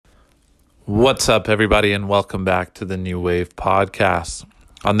What's up, everybody, and welcome back to the New Wave podcast.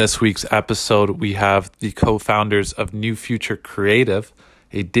 On this week's episode, we have the co-founders of New Future Creative,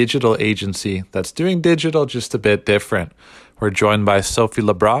 a digital agency that's doing digital just a bit different. We're joined by Sophie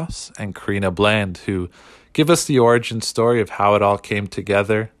Labrosse and Karina who give us the origin story of how it all came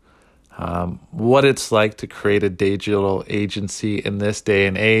together, what it's like to create a digital agency in this day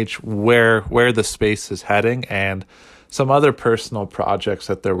and age, where the space is heading, and some other personal projects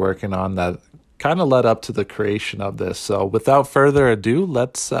that they're working on that kind of led up to the creation of this. So without further ado,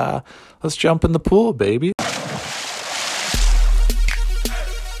 let's jump in the pool, baby.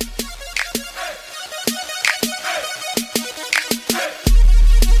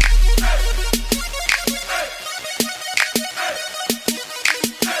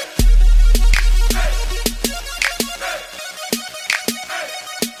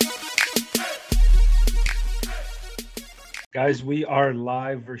 Guys, we are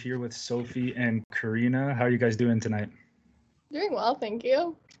live. We're here with Sophie and Karina. How are you guys doing tonight? Doing well, thank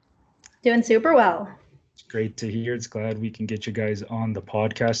you. Doing super well. It's great to hear. It's glad we can get you guys on the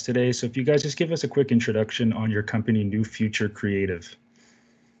podcast today. So if you guys just give us a quick introduction on your company, New Future Creative.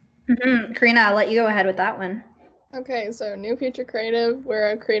 Karina, I'll let you go ahead with that one. Okay, so New Future Creative,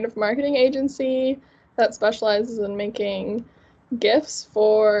 we're a creative marketing agency that specializes in making GIFs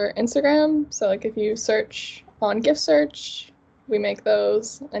for Instagram. So like if you search on GIF search, we make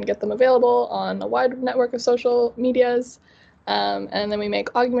those and get them available on a wide network of social medias. And then we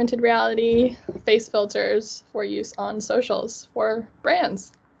make augmented reality face filters for use on socials for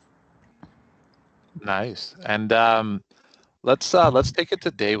brands. Nice. And let's take it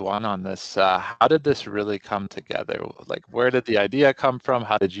to day one on this. How did this really come together? Like, where did the idea come from?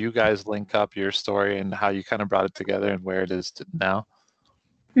 How did you guys link up your story and how you kind of brought it together and where it is now?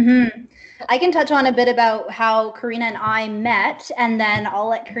 I can touch on a bit about how Karina and I met, and then I'll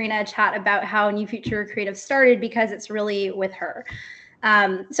let Karina chat about how New Future Creative started because it's really with her.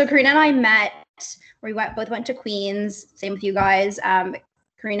 So Karina and I met, we both went to Queen's, same with you guys.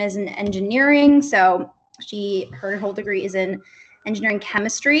 Karina's in engineering, so her whole degree is in engineering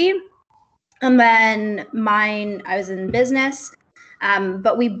chemistry. And then mine, I was in business,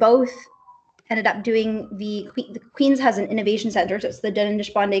 but we both ended up doing the Queen's has an innovation center. So it's the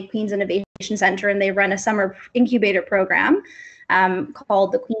Dishbande Queen's Innovation Center, and they run a summer incubator program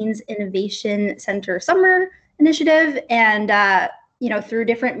called the Queen's Innovation Center Summer Initiative. And, through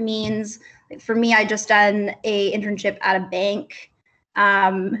different means, for me, I just done a internship at a bank,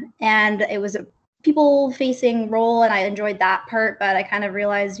 and it was a people-facing role, and I enjoyed that part, but I kind of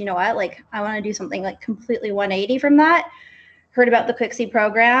realized, I want to do something like completely 180 from that. Heard about the Quixie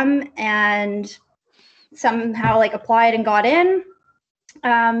program and somehow applied and got in.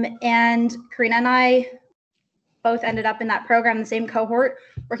 And Karina and I both ended up in that program, the same cohort,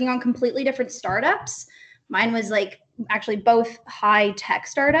 working on completely different startups. Mine was actually both high tech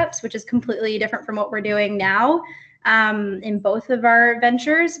startups, which is completely different from what we're doing now in both of our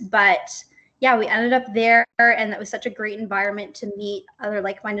ventures. But yeah, we ended up there, and that was such a great environment to meet other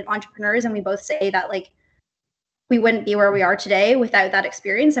like-minded entrepreneurs. And we both say that we wouldn't be where we are today without that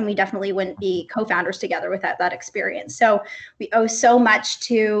experience, and we definitely wouldn't be co-founders together without that experience. So we owe so much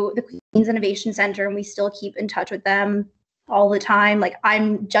to the Queen's Innovation Center, and we still keep in touch with them all the time.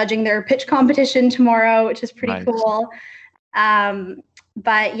 I'm judging their pitch competition tomorrow, which is pretty cool.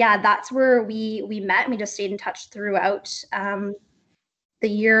 But yeah, that's where we met, and we just stayed in touch throughout the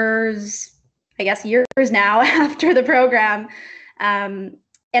years now after the program.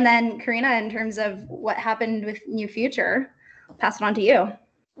 And then Karina, in terms of what happened with New Future, I'll pass it on to you.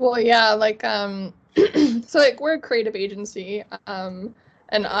 Well, yeah, so we're a creative agency, and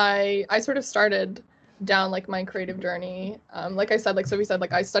I sort of started down my creative journey. Like I said, Sophie said,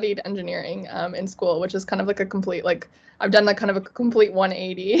 I studied engineering in school, which is kind of a complete, I've done kind of a complete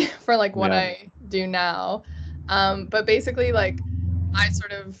 180 for what I do now. But basically, I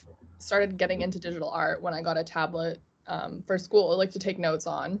sort of started getting into digital art when I got a tablet for school, to take notes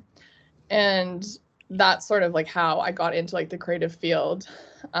on. And that's sort of how I got into the creative field.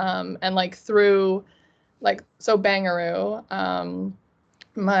 And through so Bangaroo,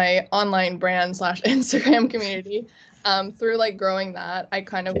 my online brand / Instagram community, through growing that, I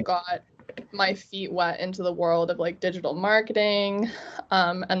kind of got my feet wet into the world of digital marketing,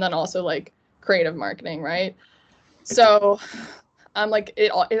 and then also creative marketing, right? So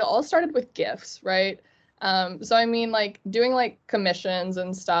it all started with GIFs, right? So I mean, doing commissions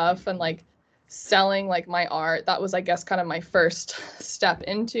and stuff, and selling my art, that was, I guess, kind of my first step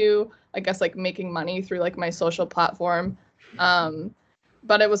into, I guess, making money through my social platform.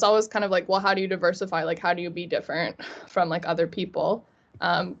 But it was always kind of well, how do you diversify? How do you be different from other people?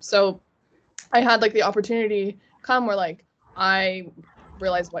 So I had like the opportunity come where like I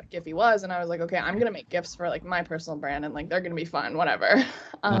realized what Giphy was, and I was like, okay, I'm gonna make GIFs for like my personal brand, and like they're gonna be fun, whatever.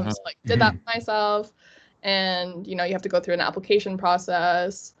 So like did that myself, and you know you have to go through an application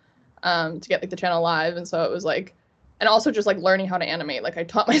process to get like the channel live, and so it was like, and also just like learning how to animate. Like I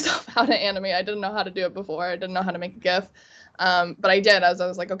taught myself how to animate. I didn't know how to do it before. I didn't know how to make a GIF, but I did. As I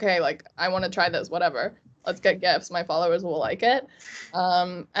was like, okay, like I want to try this, whatever. Let's get GIFs. My followers will like it.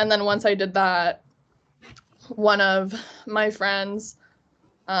 And then once I did that, one of my friends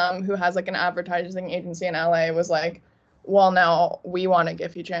who has like an advertising agency in LA was like, well, now we want a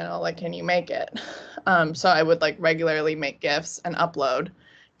Giphy channel. Like, can you make it? So I would like regularly make GIFs and upload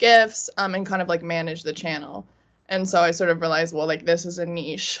GIFs and kind of like manage the channel. And so I sort of realized, well, like this is a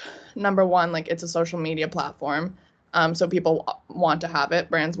niche. Number one, like it's a social media platform. So people want to have it,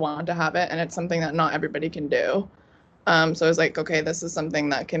 brands want to have it, and it's something that not everybody can do. So I was like, okay, this is something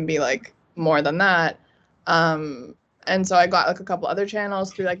that can be like more than that. And so I got like a couple other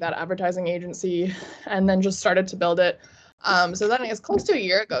channels through like that advertising agency, and then just started to build it. So then it's close to a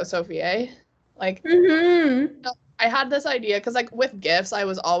year ago, Sophie, eh? Like, I had this idea because like with GIFs, I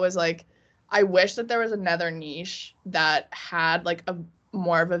was always like, I wish that there was another niche that had like a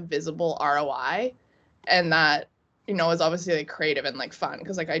more of a visible ROI, and that, you know, is obviously like creative and like fun,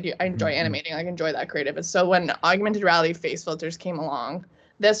 because like I enjoy animating, like enjoy that creative. And so when augmented reality face filters came along,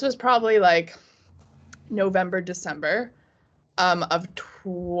 this was probably like November, December of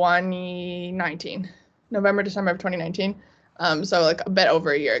 2019. November, December of 2019. So like a bit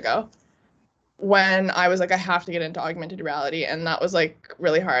over a year ago, when I was like, I have to get into augmented reality. And that was like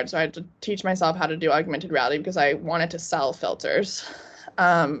really hard. So I had to teach myself how to do augmented reality because I wanted to sell filters.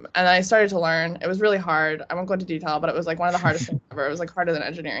 And I started to learn. It was really hard. I won't go into detail, but it was like one of the hardest things ever. It was like harder than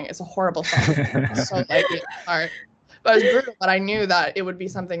engineering. It's a horrible software. So like it's hard. But it was brutal. But I knew that it would be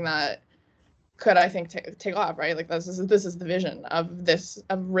something that could, I think, take off, right? Like this is the vision of this,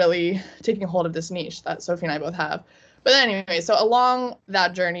 of really taking hold of this niche that Sophie and I both have. But anyway, so along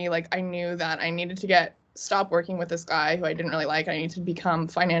that journey, like I knew that I needed to stop working with this guy who I didn't really like. I needed to become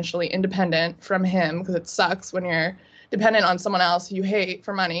financially independent from him, because it sucks when you're dependent on someone else you hate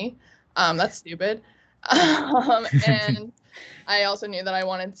for money. That's stupid. And I also knew that I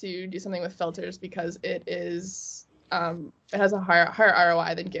wanted to do something with filters because it is it has a higher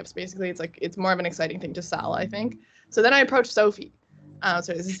ROI than GIFs. Basically, it's more of an exciting thing to sell, I think. So then I approached Sophie.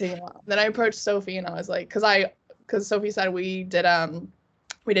 So this is taking a while. Then I approached Sophie, and I was like, because Sophie said we did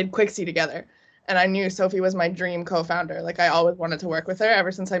Quixie together, and I knew Sophie was my dream co-founder. Like I always wanted to work with her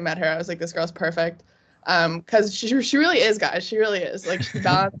ever since I met her. I was like, this girl's perfect. Because she really is, guys. She really is. Like she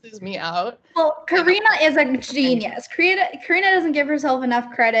balances me out. Well, Karina is a genius. Karina doesn't give herself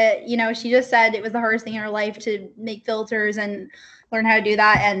enough credit. You know, she just said it was the hardest thing in her life to make filters and learn how to do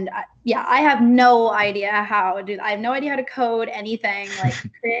that. And yeah, I have no idea how to do that. I have no idea how to code anything. Like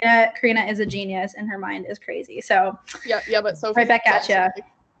Karina is a genius, and her mind is crazy. So yeah, but Sophie right back at you.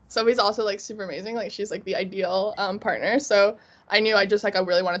 Sophie's also like super amazing. Like she's like the ideal partner. So I knew I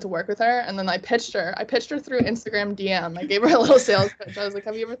really wanted to work with her. And then I pitched her through Instagram DM. I gave her a little sales pitch. I was like,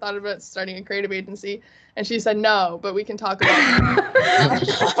 have you ever thought about starting a creative agency? And she said, no, but we can talk about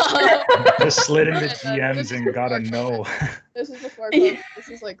it. Just slid into DMs and got a no. This is before COVID. This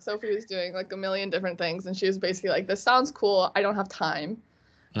is like Sophie was doing like a million different things. And she was basically like, this sounds cool. I don't have time.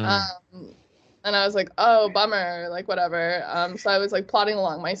 And I was like, oh, bummer, like whatever. So I was like plodding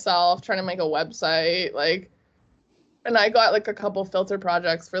along myself, trying to make a website, like, and I got like a couple filter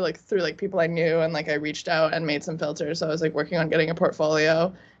projects for like through like people I knew, and like I reached out and made some filters. So I was like working on getting a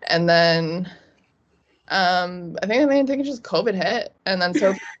portfolio, and then I think just COVID hit, and then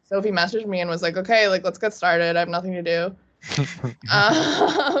Sophie messaged me and was like, okay, like let's get started. I have nothing to do.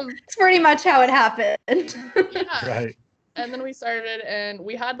 It's pretty much how it happened. Yeah. Right. And then we started, and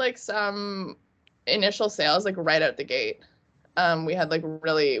we had like some initial sales like right out the gate. We had a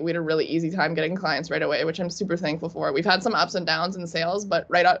really easy time getting clients right away, which I'm super thankful for. We've had some ups and downs in sales, but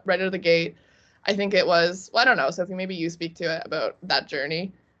right out of the gate, I think it was, well, I don't know, Sophie, maybe you speak to it about that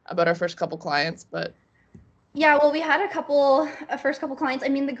journey, about our first couple clients. But yeah, well, we had a first couple clients. I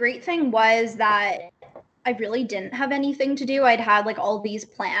mean, the great thing was that I really didn't have anything to do. I'd had like all these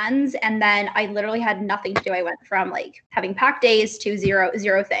plans, and then I literally had nothing to do. I went from like having packed days to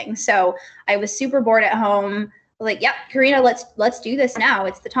zero things. So I was super bored at home. Like, yeah, Karina, let's do this now.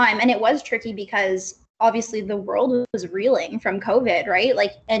 It's the time. And it was tricky because obviously the world was reeling from COVID, right?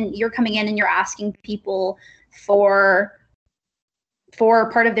 Like, and you're coming in and you're asking people for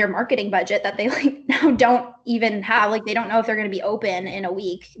for part of their marketing budget that they like now don't even have. Like they don't know if they're going to be open in a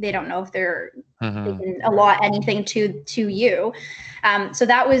week. They don't know if they can allot anything to you. So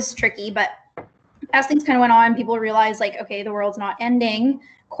that was tricky. But as things kind of went on, people realized like, okay, the world's not ending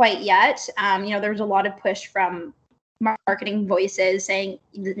quite yet. There was a lot of push from marketing voices saying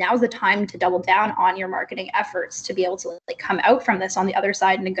now's the time to double down on your marketing efforts to be able to like come out from this on the other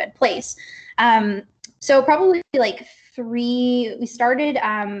side in a good place. So probably like we started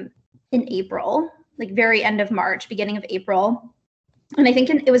in April, like very end of March, beginning of April. And I think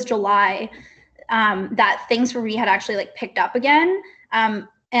it was July that things for me had actually like picked up again.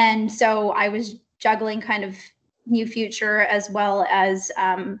 And so I was juggling kind of New Future as well as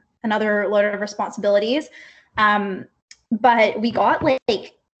another load of responsibilities. But we got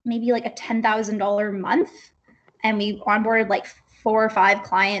like maybe like a $10,000 month, and we onboarded like 4 or 5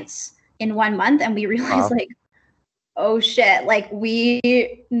 clients in 1 month, and we realized like, oh shit, like we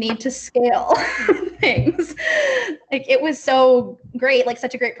need to scale things. Like it was so great, like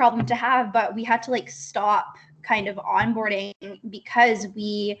such a great problem to have, but we had to like stop kind of onboarding because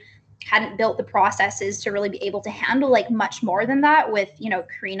we hadn't built the processes to really be able to handle like much more than that, with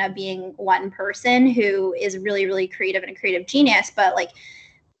Karina being one person who is really, really creative and a creative genius, but like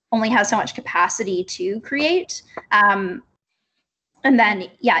only has so much capacity to create. And then,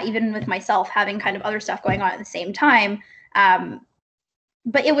 even with myself having kind of other stuff going on at the same time.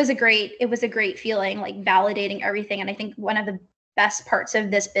 But it was a great feeling, like validating everything. And I think one of the best parts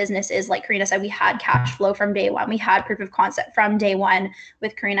of this business is, like Karina said, we had cash flow from day one. We had proof of concept from day one,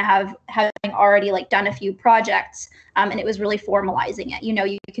 with Karina having already like done a few projects. And it was really formalizing it.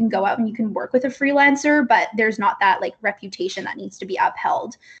 You can go out and you can work with a freelancer, but there's not that like reputation that needs to be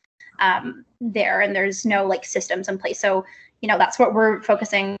upheld there. And there's no like systems in place. So that's what we're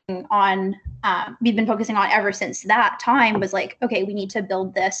focusing on. We've been focusing on ever since that time, was like, okay, we need to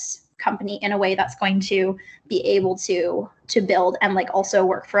build this company in a way that's going to be able to build and like also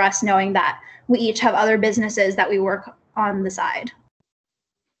work for us, knowing that we each have other businesses that we work on the side.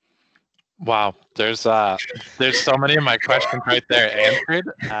 Wow, there's so many of my questions right there answered.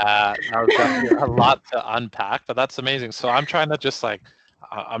 That was definitely a lot to unpack, but that's amazing. So I'm trying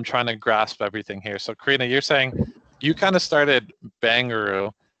to grasp everything here. So Karina, you're saying you kind of started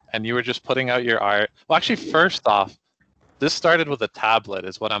Bangaroo and you were just putting out your art. Well, actually, first off, this started with a tablet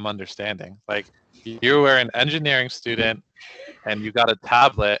is what I'm understanding. Like you were an engineering student and you got a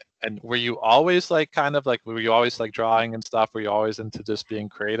tablet, and were you always like were you always like drawing and stuff? Were you always into just being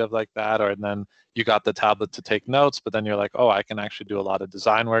creative like that? Or then you got the tablet to take notes, but then you're like, oh, I can actually do a lot of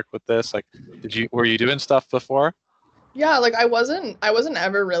design work with this. Like, were you doing stuff before? Yeah, like I wasn't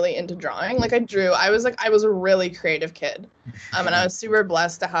ever really into drawing. Like I drew. I was a really creative kid. And I was super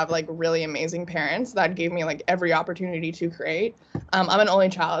blessed to have like really amazing parents that gave me like every opportunity to create. I'm an only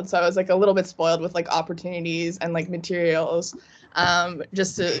child, so I was like a little bit spoiled with like opportunities and like materials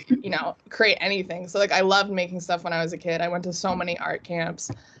just to, create anything. So like I loved making stuff when I was a kid. I went to so many art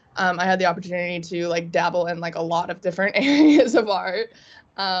camps. I had the opportunity to like dabble in like a lot of different areas of art.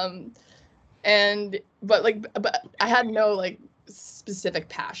 But I had no like specific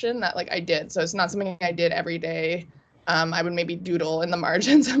passion that like I did. So it's not something I did every day. I would maybe doodle in the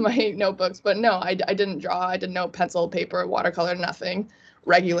margins of my notebooks, but no, I didn't draw. I did no pencil, paper, watercolor, nothing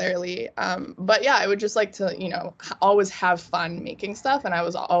regularly. But yeah, I would just like to, always have fun making stuff. And I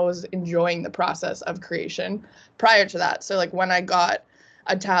was always enjoying the process of creation prior to that. So like when I got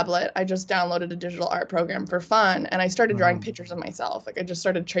a tablet, I just downloaded a digital art program for fun, and I started drawing pictures of myself. Like I just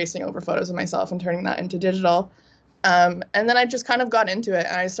started tracing over photos of myself and turning that into digital. And then I just kind of got into it,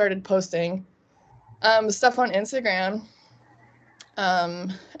 and I started posting stuff on Instagram.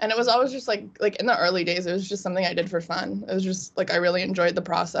 And it was always just like in the early days, it was just something I did for fun. It was just like I really enjoyed the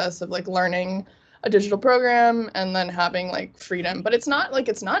process of like learning a digital program and then having like freedom. But it's not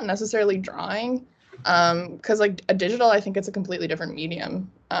necessarily drawing. Because like a digital, I think it's a completely different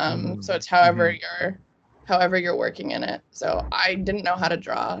medium. So it's however you're working in it. So I didn't know how to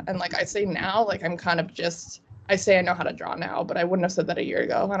draw, and like I say now, like I'm kind of I say I know how to draw now, but I wouldn't have said that a year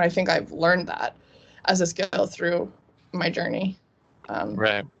ago. And I think I've learned that as a skill through my journey.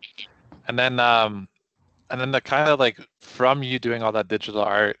 Right. And then the kind of like from you doing all that digital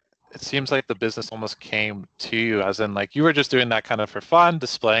art, it seems like the business almost came to you, as in like you were just doing that kind of for fun,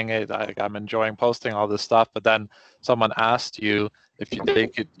 displaying it. Like I'm enjoying posting all this stuff, but then someone asked you if you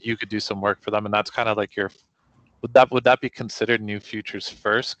could do some work for them, and that's kind of like would that be considered New Future's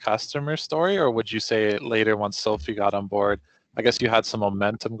first customer story, or would you say later once Sophie got on board? I guess you had some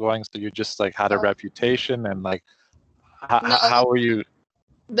momentum going, so you just like had a reputation, and like how were you?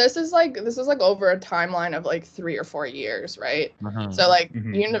 This is like over a timeline of like 3 or 4 years, right? So like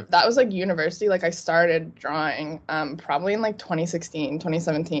that was like university. Like I started drawing probably in like 2016,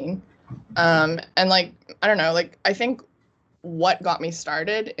 2017. And like I don't know, like I think what got me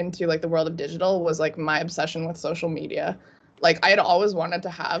started into like the world of digital was like my obsession with social media. Like I had always wanted to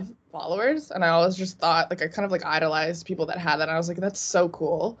have followers, and I always just thought like I kind of like idolized people that had that. And I was like, that's so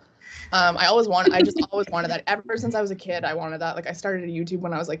cool. I just always wanted that. Ever since I was a kid, I wanted that. Like I started YouTube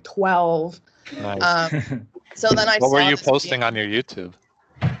when I was like 12. Nice. So then what were you posting on your YouTube?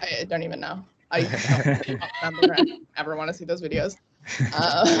 I don't even know. I don't remember. I never want to see those videos.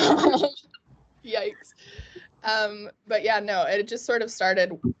 Yikes. But yeah, no, it just sort of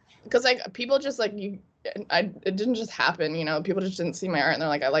started because like people just like it didn't just happen, you know, people just didn't see my art and they're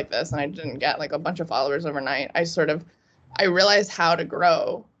like, I like this, and I didn't get like a bunch of followers overnight. I realized how to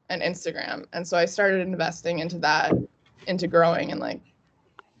grow an Instagram, and so I started investing into that, into growing and like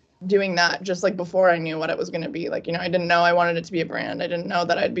doing that just like before I knew what it was going to be. Like, you know, I didn't know I wanted it to be a brand. I didn't know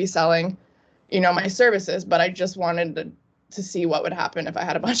that I'd be selling, you know, my services, but I just wanted to see what would happen if I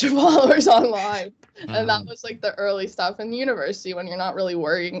had a bunch of followers online. And that was like the early stuff in university when you're not really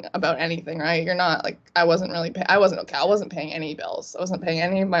worrying about anything, right? You're not like, I wasn't paying any bills. I wasn't paying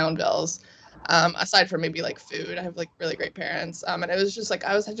any of my own bills. Aside from maybe like food. I have like really great parents. And it was just like,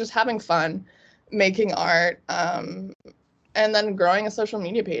 I was just having fun making art. And then growing a social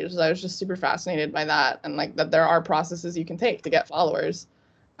media page. I was just super fascinated by that. And like that there are processes you can take to get followers.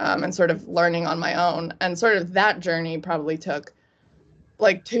 And sort of learning on my own. And sort of that journey probably took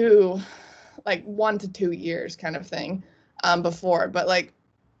like 1 to 2 years kind of thing before. But like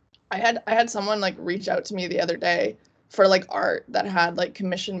I had someone like reach out to me the other day for like art that had like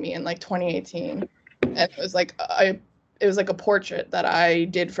commissioned me in like 2018. And it was like a portrait that I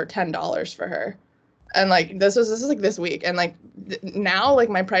did for $10 for her. And like this is like this week. And like now like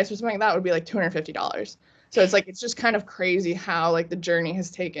my price for something like that would be like $250. So it's like, it's just kind of crazy how like the journey has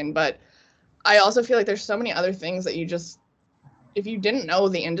taken. But I also feel like there's so many other things that you just, if you didn't know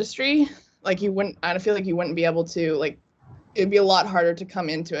the industry, like I feel like you wouldn't be able to like, it'd be a lot harder to come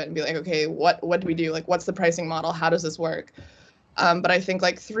into it and be like, okay, what do we do? Like, what's the pricing model? How does this work? But I think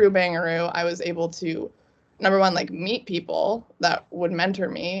like through Bangaroo, I was able to, number one, like meet people that would mentor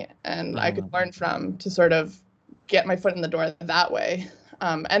me and I could learn from to sort of get my foot in the door that way.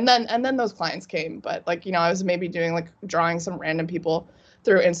 And then those clients came, but like, you know, I was maybe doing like drawing some random people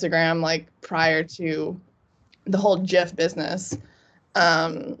through Instagram, like prior to the whole GIF business.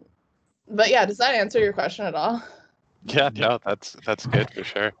 But yeah, does that answer your question at all? Yeah, no, that's good for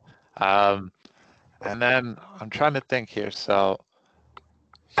sure. And then I'm trying to think here. So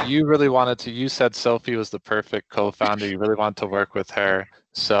you said Sophie was the perfect co-founder. You really wanted to work with her.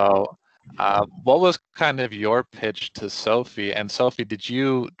 So what was kind of your pitch to Sophie? And Sophie,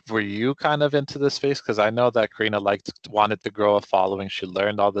 were you kind of into this space? Because I know that Karina wanted to grow a following. She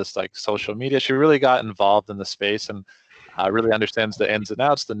learned all this like social media. She really got involved in the space and really understands the ins and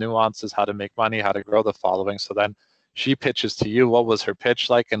outs, the nuances, how to make money, how to grow the following. So then she pitches to you. What was her pitch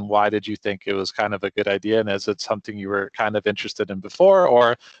like, and why did you think it was kind of a good idea? And is it something you were kind of interested in before,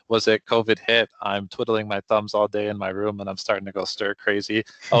 or was it COVID hit? I'm twiddling my thumbs all day in my room and I'm starting to go stir crazy.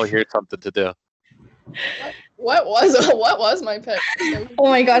 Oh, here's something to do. What was my pitch? Oh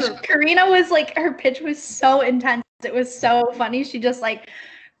my gosh, Karina was like, her pitch was so intense. It was so funny. She just like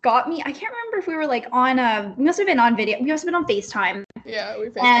got me. I can't remember if we were like on we must have been on video. We must have been on FaceTime. Yeah, we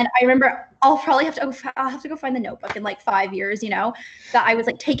FaceTime. And I remember I'll have to go find the notebook in like 5 years, you know, that I was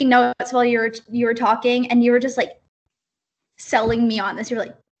like taking notes while you were talking, and you were just like selling me on this. You're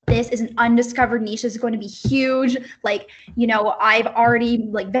like, this is an undiscovered niche. This is going to be huge. Like, you know, I've already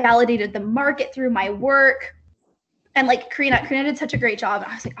like validated the market through my work. And like Karina did such a great job.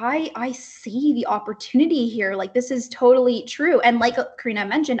 I was like, I see the opportunity here. Like, this is totally true. And like Karina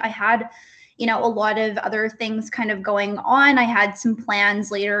mentioned, I had, you know, a lot of other things kind of going on. I had some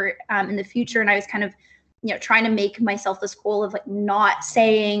plans later in the future, and I was kind of, you know, trying to make myself this goal of like not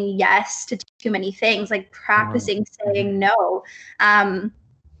saying yes to too many things, like practicing saying no.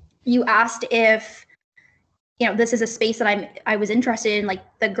 You asked if, you know, this is a space that I was interested in, like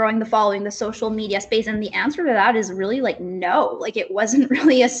the growing the following, the social media space. And the answer to that is really like, no, like it wasn't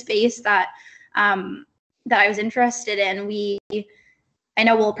really a space that I was interested in. I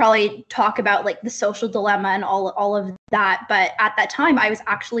know we'll probably talk about like the social dilemma and all of that, but at that time I was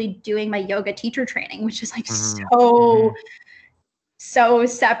actually doing my yoga teacher training, which is like so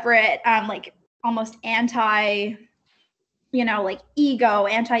separate, like almost anti, you know, like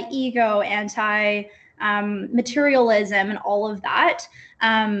anti-ego, materialism and all of that.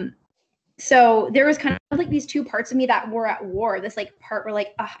 So there was kind of like these two parts of me that were at war. This like part where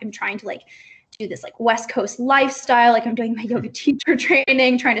like, I'm trying to like do this like West Coast lifestyle. Like I'm doing my yoga teacher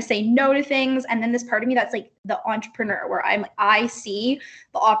training, trying to say no to things. And then this part of me that's like the entrepreneur where I see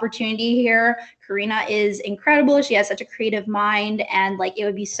the opportunity here. Karina is incredible. She has such a creative mind, and like, it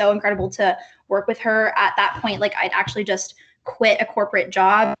would be so incredible to work with her. At that point, like I'd actually just quit a corporate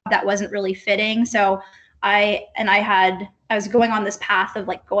job that wasn't really fitting. So I was going on this path of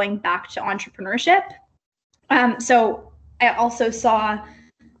like going back to entrepreneurship. So I also saw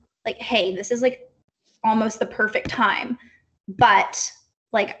like, hey, this is like almost the perfect time. But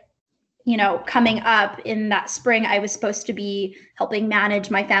like, you know, coming up in that spring, I was supposed to be helping manage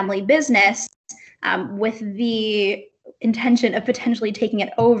my family business with the intention of potentially taking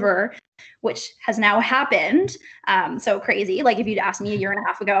it over, which has now happened. So crazy. Like if you'd asked me a year and a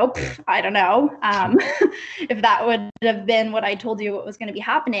half ago, I don't know if that would have been what I told you what was going to be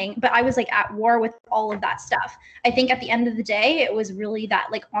happening. But I was like at war with all of that stuff. I think at the end of the day, it was really that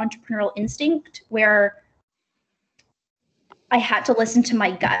like entrepreneurial instinct where I had to listen to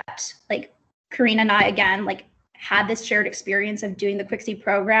my gut. Like Karina and I, again, like had this shared experience of doing the Quixie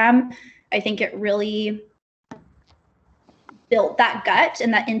program. I think it really built that gut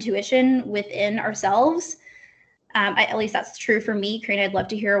and that intuition within ourselves. At least that's true for me. Karina, I'd love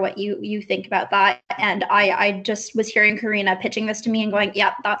to hear what you think about that. And I just was hearing Karina pitching this to me and going,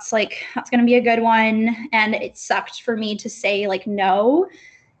 yeah, that's going to be a good one. And it sucked for me to say like no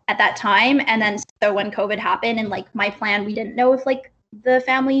at that time. And then so when COVID happened and like my plan, we didn't know if like the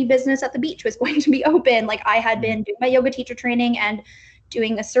family business at the beach was going to be open. Like I had been doing my yoga teacher training and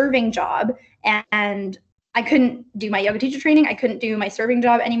doing a serving job, and I couldn't do my yoga teacher training. I couldn't do my serving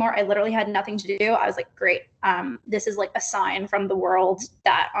job anymore. I literally had nothing to do. I was like, great. This is like a sign from the world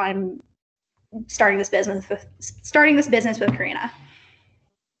that I'm starting this business with Karina.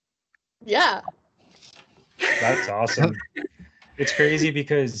 Yeah. That's awesome. It's crazy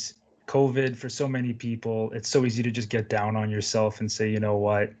because COVID, for so many people, it's so easy to just get down on yourself and say, you know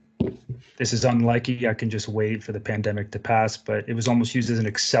what, this is unlucky. I can just wait for the pandemic to pass. But it was almost used as an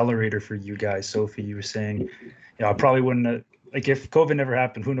accelerator for you guys. Sophie, you were saying, I probably wouldn't have, like if COVID never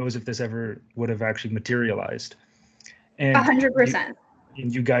happened, who knows if this ever would have actually materialized. And 100%.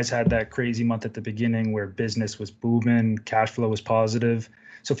 You guys had that crazy month at the beginning where business was booming, cash flow was positive.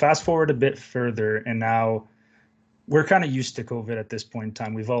 So fast forward a bit further, and now we're kind of used to COVID at this point in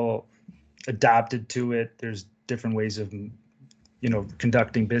time. We've all adapted to it. There's different ways of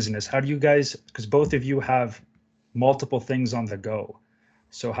conducting business. How do you guys, because both of you have multiple things on the go,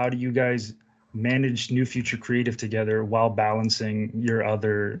 so how do you guys manage New Future Creative together while balancing the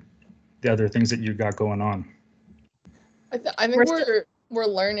other things that you got going on? I think we're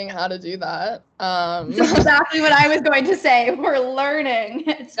learning how to do that. That's exactly what I was going to say. We're learning.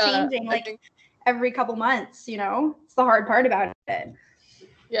 It's changing every couple months, it's the hard part about it.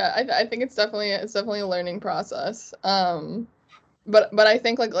 Yeah, I think it's definitely a learning process. But I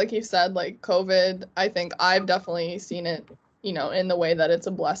think like you said, like COVID, I think I've definitely seen it, in the way that it's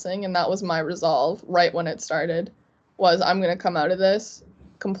a blessing. And that was my resolve right when it started, was I'm going to come out of this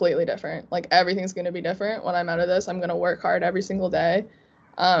completely different. Like everything's going to be different when I'm out of this. I'm going to work hard every single day.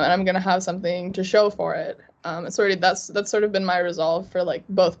 And I'm going to have something to show for it. That's sort of been my resolve for like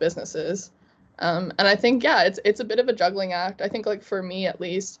both businesses. And I think, yeah, it's a bit of a juggling act. I think like for me, at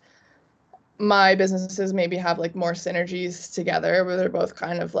least, my businesses maybe have like more synergies together where they're both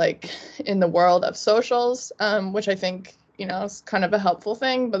kind of like in the world of socials, which I think, is kind of a helpful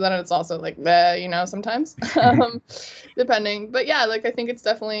thing, but then it's also like, sometimes, depending. But yeah, like I think it's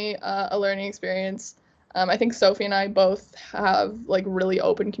definitely a learning experience. I think Sophie and I both have like really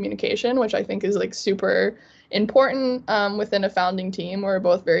open communication, which I think is like super important within a founding team. We're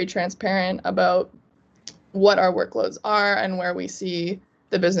both very transparent about what our workloads are and where we see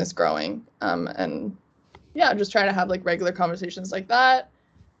the business growing. And yeah, just try to have like regular conversations like that.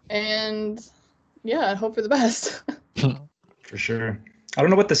 And yeah, hope for the best. For sure. I don't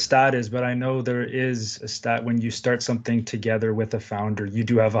know what the stat is, but I know there is a stat when you start something together with a founder, you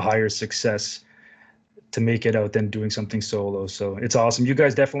do have a higher success to make it out than doing something solo. So it's awesome. You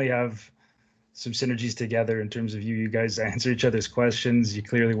guys definitely have some synergies together in terms of you guys answer each other's questions. You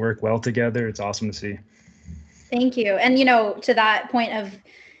clearly work well together. It's awesome to see. Thank you. And, to that point of,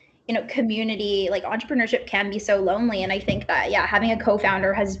 community, like entrepreneurship can be so lonely. And I think that, yeah, having a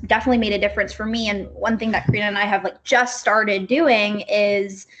co-founder has definitely made a difference for me. And one thing that Karina and I have like just started doing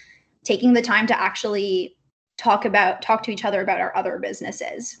is taking the time to actually talk to each other about our other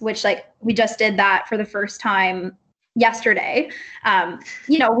businesses, which like we just did that for the first time yesterday.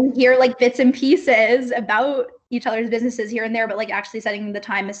 We hear like bits and pieces about each other's businesses here and there, but like actually setting the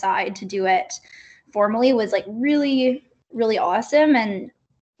time aside to do it formally was like really, really awesome. And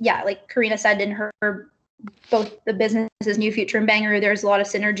yeah, like Karina said, in her both the businesses New Future and Bangaroo, there's a lot of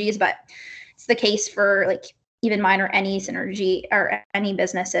synergies, but it's the case for like even mine or any synergy or any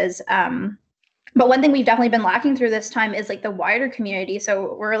businesses. But one thing we've definitely been lacking through this time is like the wider community.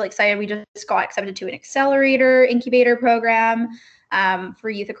 So we're really excited. We just got accepted to an accelerator incubator program for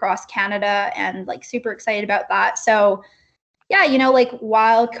youth across Canada, and like super excited about that. So yeah, you know, like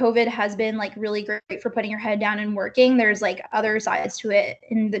while COVID has been like really great for putting your head down and working, there's like other sides to it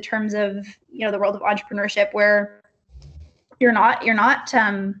in the terms of, you know, the world of entrepreneurship where you're not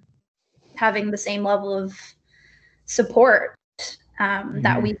having the same level of support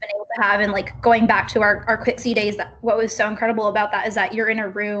that we've been able to have. And like going back to our Quixie days, that what was so incredible about that is that you're in a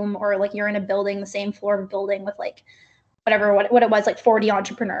room or like you're in a building, the same floor of a building with like what it was, like 40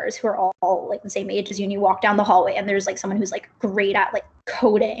 entrepreneurs who are all like the same age as you, and you walk down the hallway and there's like someone who's like great at like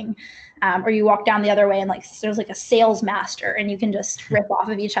coding, or you walk down the other way and like there's like a sales master and you can just rip off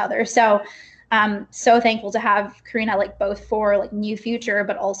of each other. So so thankful to have Karina like both for like New Future,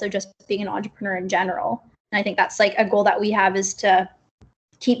 but also just being an entrepreneur in general. And I think that's like a goal that we have, is to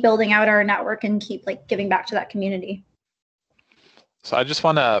keep building out our network and keep like giving back to that community. So I just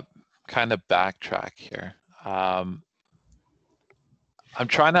want to kind of backtrack here. I'm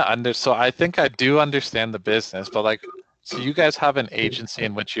trying to so I think I do understand the business, but like, so you guys have an agency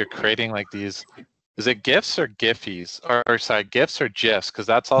in which you're creating like these, is it GIFs or GIFies, or sorry, GIFs or GIFs? Because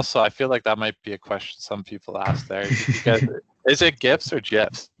that's also, I feel like that might be a question some people ask there. You guys, is it GIFs or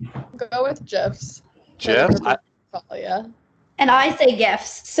GIFs? Go with GIFs. GIFs? Yeah. And I say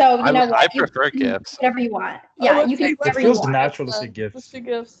gifts. So you know what? I prefer GIFs. Whatever you want. Yeah, you can whatever it you feels want. natural to say gifts. Let's do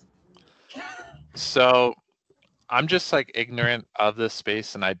GIFs. So I'm just like ignorant of this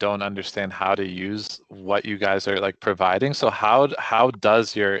space and I don't understand how to use what you guys are like providing. So how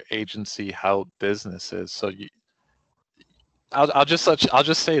does your agency help businesses? So I'll just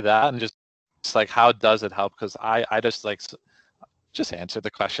say that, and just like, how does it help? Because I just like, just answer the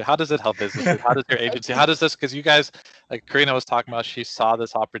question. How does it help businesses? How does your agency, how does this, because you guys, like Karina was talking about, she saw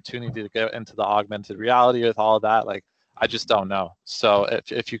this opportunity to get into the augmented reality with all of that. Like, I just don't know. So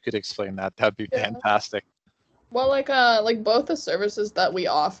if you could explain that, that'd be fantastic. Well, like both the services that we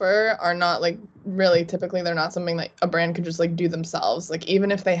offer are not like really, typically they're not something that a brand could just like do themselves. Like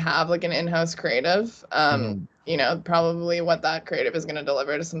even if they have like an in-house creative, you know, probably what that creative is going to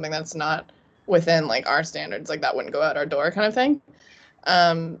deliver to something that's not within like our standards, like that wouldn't go out our door kind of thing.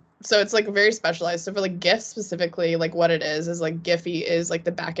 So it's like very specialized. So for like GIF specifically, like what it is like Giphy is like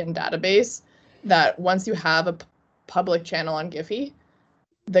the backend database that once you have a public channel on Giphy,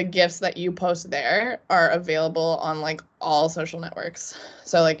 the GIFs that you post there are available on like all social networks.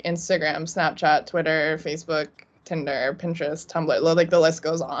 So like Instagram, Snapchat, Twitter, Facebook, Tinder, Pinterest, Tumblr, like the list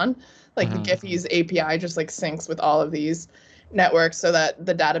goes on. Like the Giphy's API just like syncs with all of these networks so that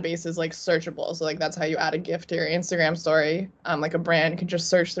the database is like searchable. So like that's how you add a GIF to your Instagram story. Like a brand could just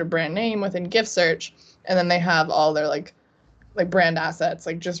search their brand name within GIF search, and then they have all their like brand assets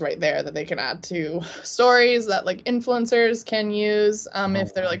like just right there that they can add to stories that like influencers can use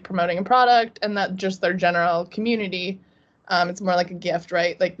if they're like promoting a product, and that just their general community, it's more like a gift,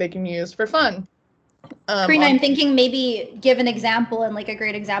 right? Like they can use for fun. Karina, I'm thinking maybe give an example, and like a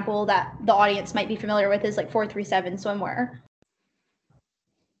great example that the audience might be familiar with is like 437 swimwear.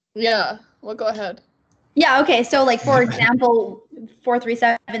 Yeah, well, go ahead. Yeah, okay. So like, for example,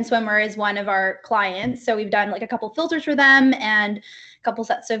 437 swimwear is one of our clients. So we've done like a couple filters for them and a couple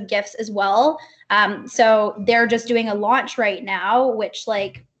sets of gifts as well. So they're just doing a launch right now, which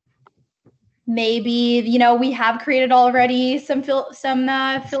like maybe, you know, we have created already some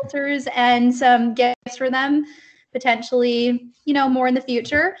filters and some gifts for them, potentially, you know, more in the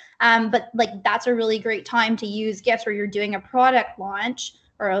future. But like, that's a really great time to use gifts where you're doing a product launch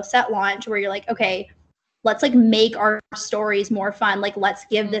or a set launch where you're like, okay, let's like make our stories more fun. Like, let's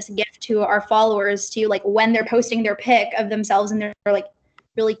give this gift to our followers to like when they're posting their pic of themselves in their like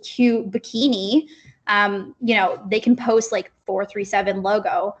really cute bikini, you know, they can post like 437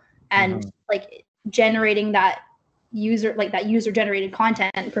 logo and like generating that user generated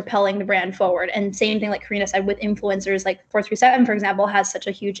content, propelling the brand forward. And same thing like Karina said with influencers, like 437, for example, has such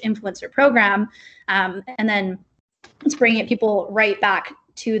a huge influencer program. And then it's bringing people right back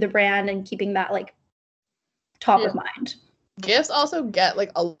to the brand and keeping that like top of mind. GIFs also get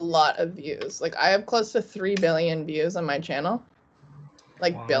like a lot of views. Like I have close to 3 billion views on my channel,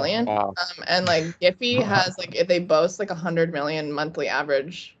 like billion. And like Giphy has like, they boast like 100 million monthly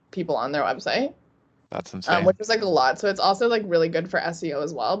average people on their website. That's insane. Which is like a lot. So it's also like really good for SEO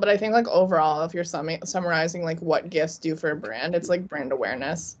as well. But I think like overall, if you're summarizing like what gifts do for a brand, it's like brand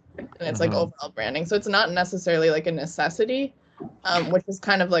awareness and it's like overall branding. So it's not necessarily like a necessity, which is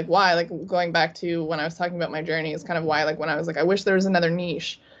kind of like why, like going back to when I was talking about my journey, is kind of why like when I was like, I wish there was another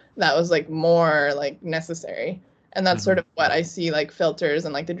niche that was like more like necessary. And that's sort of what I see like filters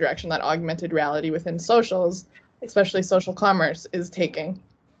and like the direction that augmented reality within socials, especially social commerce, is taking.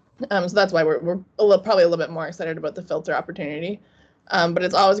 So that's why we're probably a little bit more excited about the filter opportunity. But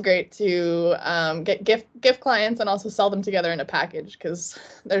it's always great to get gift clients and also sell them together in a package, because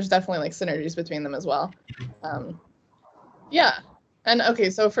there's definitely like synergies between them as well. Yeah. And okay,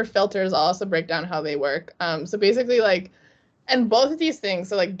 so for filters, I'll also break down how they work. So basically like, and both of these things,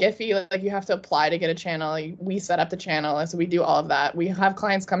 so like Giphy, like you have to apply to get a channel. We set up the channel, and so we do all of that. We have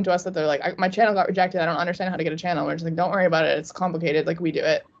clients come to us that they're like, my channel got rejected. I don't understand how to get a channel. We're just like, don't worry about it. It's complicated. Like we do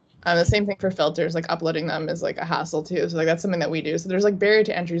it. The same thing for filters, like uploading them is like a hassle too. So like that's something that we do. So there's like barrier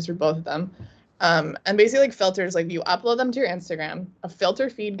to entries for both of them. And basically like filters, like you upload them to your Instagram, a filter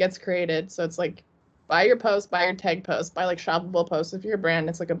feed gets created. So it's like buy your post, buy your tag post, buy like shoppable posts. If you're a brand,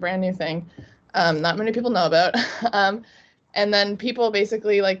 it's like a brand new thing. Not many people know about. And then people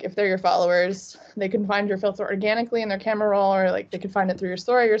basically, like if they're your followers, they can find your filter organically in their camera roll, or like they can find it through your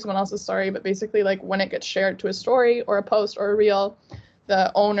story or someone else's story. But basically like when it gets shared to a story or a post or a reel,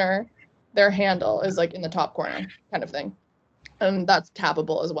 the owner, their handle is like in the top corner kind of thing. And that's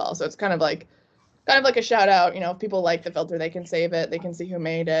tappable as well. So it's kind of like a shout out, if people like the filter, they can save it, they can see who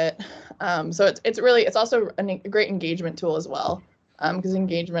made it. So it's also a great engagement tool as well. Because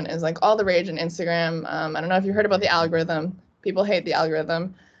engagement is like all the rage in Instagram. I don't know if you heard about the algorithm. People hate the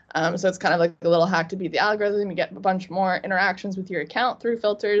algorithm. So it's kind of like a little hack to beat the algorithm. You get a bunch more interactions with your account through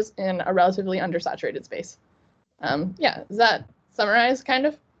filters in a relatively undersaturated space. Yeah, is that summarized kind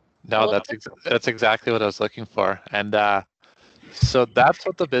of? No, that's exactly what I was looking for. And so that's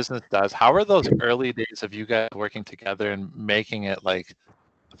what the business does. How are those early days of you guys working together and making it, like,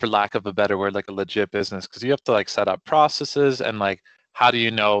 for lack of a better word, like a legit business? Because you have to like set up processes, and like, how do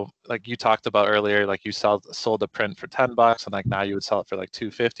you know, like you talked about earlier, like you sold a print for $10 and like now you would sell it for like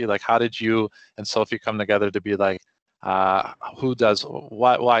 $250. Like, how did you and Sophie come together to be like, who does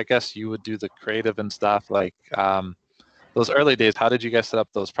what? Well, I guess you would do the creative and stuff. Like, those early days, how did you guys set up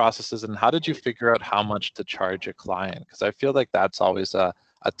those processes, and how did you figure out how much to charge a client? Because I feel like that's always a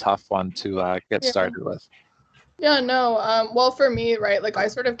tough one to get started with. Yeah, no. Well, for me, right, like I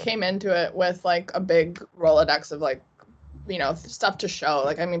sort of came into it with like a big Rolodex of like, stuff to show.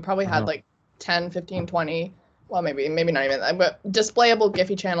 Like, I mean, probably had like 10, 15, 20, well, maybe not even that, but displayable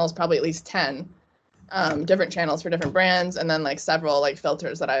Giphy channels, probably at least 10 different channels for different brands. And then like several like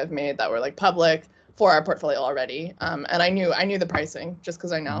filters that I have made that were like public for our portfolio already. And I knew the pricing just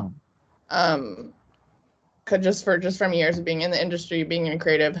because I know. Just from years of being in the industry, being in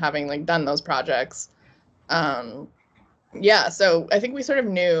creative, having like done those projects. Yeah, so I think we sort of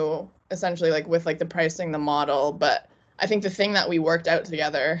knew essentially like with like the pricing, the model, but I think the thing that we worked out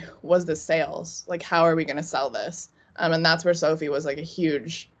together was the sales. Like, how are we going to sell this? And that's where Sophie was like a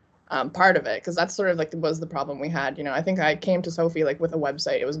huge part of it, because that's sort of like was the problem we had. I think I came to Sophie like with a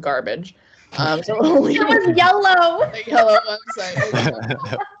website. It was garbage. So it was yellow. A yellow website.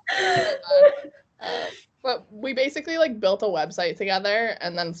 But we basically like built a website together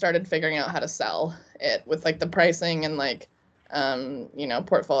and then started figuring out how to sell it with like the pricing and like,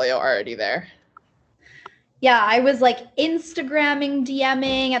 portfolio already there. Yeah, I was like Instagramming,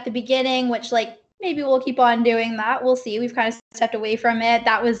 DMing at the beginning, which like maybe we'll keep on doing that. We'll see. We've kind of stepped away from it.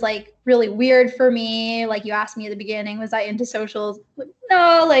 That was like really weird for me. Like you asked me at the beginning, was I into socials?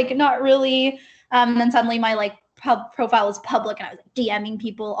 No, like not really. Then suddenly my like profile was public and I was like DMing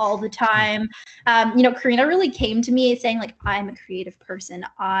people all the time. Karina really came to me saying like, I'm a creative person.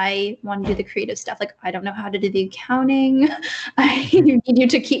 I want to do the creative stuff. Like, I don't know how to do the accounting. I need you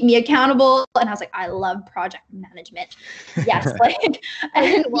to keep me accountable. And I was like, I love project management. Yes. Like, and,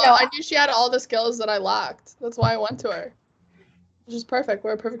 I knew she had all the skills that I lacked. That's why I went to her. Which is perfect.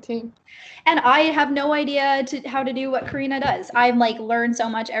 We're a perfect team. And I have no idea how to do what Karina does. I'm like learn so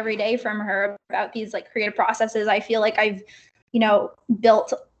much every day from her about these like creative processes. I feel like I've,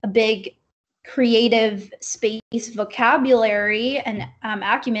 built a big creative space vocabulary and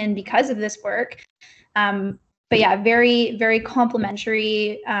acumen because of this work. But yeah, very, very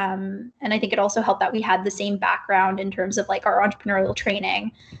complimentary. And I think it also helped that we had the same background in terms of like our entrepreneurial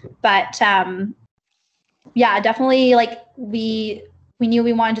training. But yeah, definitely like we knew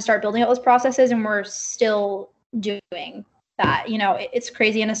we wanted to start building out those processes, and we're still doing that. It's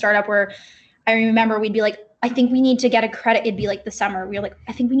crazy in a startup where I remember we'd be like, I think we need to get a credit. It'd be like the summer. We were like,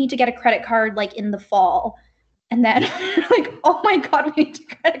 I think we need to get a credit card like in the fall. And then like, oh my God, we need to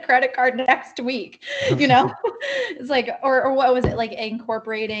get a credit card next week. It's like, or what was it, like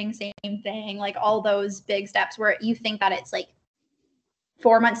incorporating, same thing, like all those big steps where you think that it's like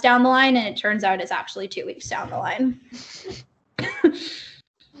 4 months down the line, and it turns out it's actually 2 weeks down the line.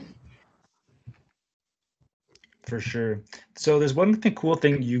 For sure. So there's one cool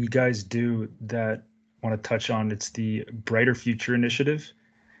thing you guys do that I want to touch on. It's the Brighter Future Initiative.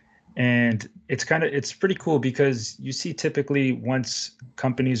 And it's pretty cool because you see typically once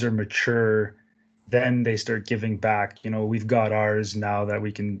companies are mature, then they start giving back. We've got ours now that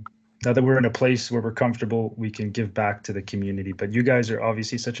we're in a place where we're comfortable, we can give back to the community. But you guys are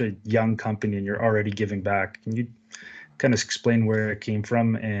obviously such a young company and you're already giving back. Can you kind of explain where it came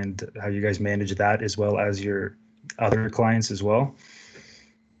from and how you guys manage that as well as your other clients as well?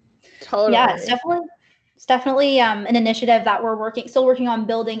 Totally. Yeah, it's definitely an initiative that we're still working on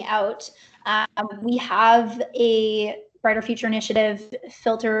building out. We have a Brighter Future Initiative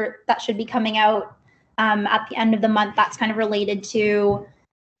filter that should be coming out at the end of the month. That's kind of related to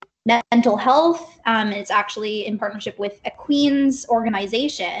mental health. It's actually in partnership with a Queen's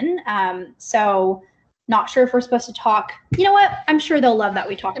organization. So not sure if we're supposed to talk. You know what? I'm sure they'll love that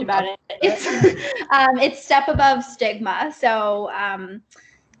we talked about it. It's Step Above Stigma. So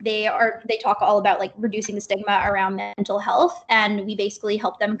they talk all about like reducing the stigma around mental health, and we basically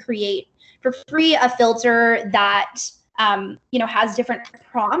help them create for free a filter that has different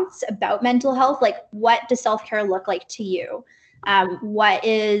prompts about mental health, like what does self-care look like to you? What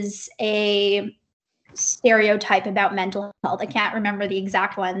is a stereotype about mental health? I can't remember the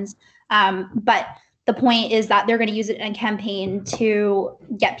exact ones, but the point is that they're going to use it in a campaign to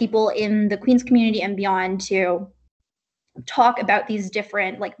get people in the Queens community and beyond to talk about these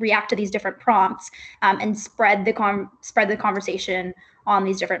different, like react to these different prompts, and spread the conversation on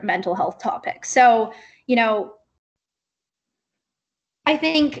these different mental health topics. So, I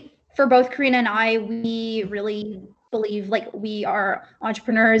think for both Karina and I, we really believe like we are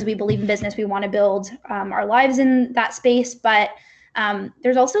entrepreneurs. We believe in business. We want to build our lives in that space. But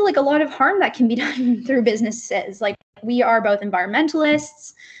there's also like a lot of harm that can be done through businesses. Like we are both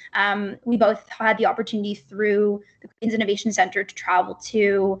environmentalists. We both had the opportunity through the Queen's Innovation Center to travel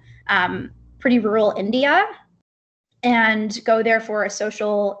to pretty rural India and go there for a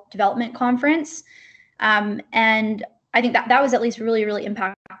social development conference. And I think that was at least really, really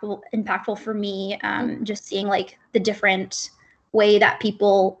impactful for me, just seeing like the different way that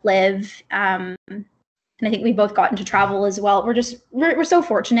people live. And I think we both got into travel as well. We're so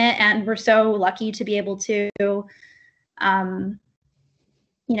fortunate, and we're so lucky to be able to,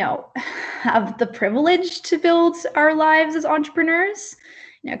 have the privilege to build our lives as entrepreneurs.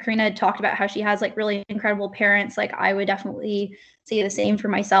 Karina had talked about how she has like really incredible parents. Like I would definitely say the same for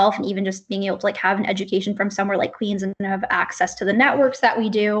myself, and even just being able to like have an education from somewhere like Queens and have access to the networks that we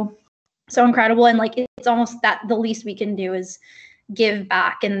do. So incredible. And like, it's almost that the least we can do is give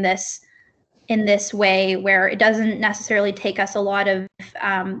back in this way where it doesn't necessarily take us a lot of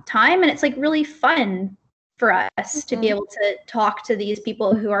time. And it's like really fun for us to be able to talk to these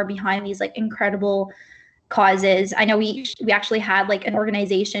people who are behind these like incredible causes. I know we actually had like an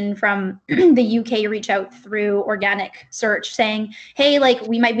organization from the UK reach out through organic search saying, hey, like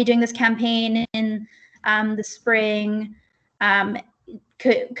we might be doing this campaign in the spring.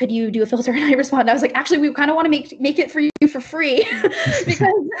 Could you do a filter? And I responded, I was like, actually, we kind of want to make it for you for free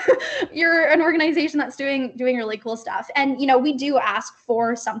because you're an organization that's doing really cool stuff. And, we do ask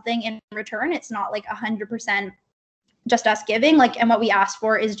for something in return. It's not like 100% just us giving, like, and what we ask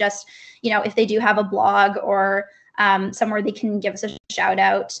for is just, if they do have a blog or somewhere they can give us a shout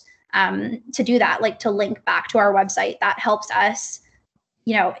out to do that, like to link back to our website. That helps us,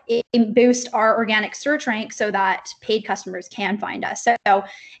 boost our organic search rank so that paid customers can find us. So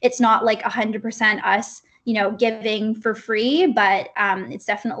it's not like 100% us, giving for free, but it's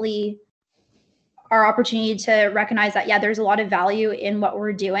definitely our opportunity to recognize that, yeah, there's a lot of value in what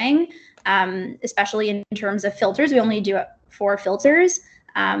we're doing. Especially in terms of filters. We only do it for filters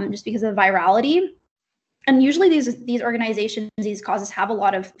just because of virality. And usually these organizations, these causes have a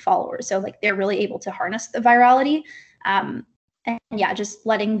lot of followers. So like they're really able to harness the virality. And yeah, just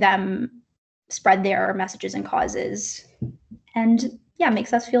letting them spread their messages and causes. And yeah,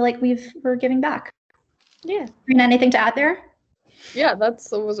 makes us feel like we're giving back. Yeah. Anything to add there? Yeah, that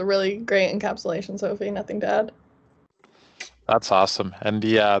was a really great encapsulation, Sophie. Nothing to add. That's awesome. And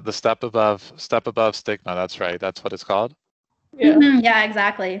the step above stigma. That's right. That's what it's called. Yeah. Mm-hmm. Yeah,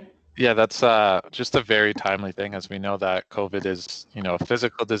 exactly. Yeah, that's just a very timely thing, as we know that COVID is, a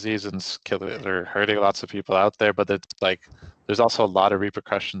physical disease and killing or hurting lots of people out there, but it's like there's also a lot of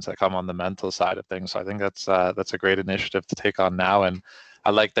repercussions that come on the mental side of things. So I think that's a great initiative to take on now. And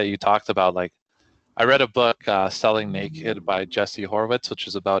I like that you talked about, like, I read a book, Selling Naked by Jesse Horwitz, which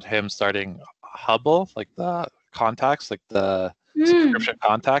is about him starting Hubble, like the contacts, like the subscription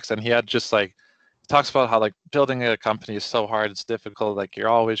contacts, and he had just like talks about how like building a company is so hard, it's difficult, like you're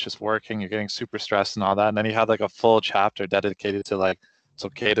always just working, you're getting super stressed and all that. And then he had like a full chapter dedicated to like it's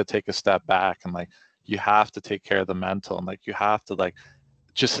okay to take a step back, and like you have to take care of the mental, and like you have to like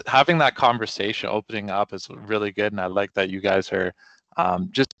just having that conversation, opening up is really good. And I like that you guys are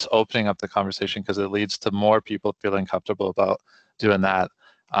just opening up the conversation, because it leads to more people feeling comfortable about doing that.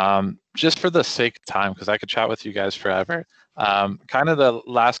 Just for the sake of time, because I could chat with you guys forever, kind of the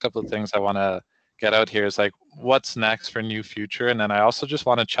last couple of things I want to get out here is like what's next for New Future, and then I also just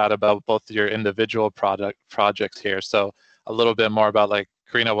want to chat about both your individual projects here. So a little bit more about like,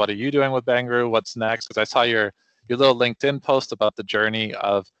 Karina, what are you doing with Bangaroo? What's next? Because I saw your little LinkedIn post about the journey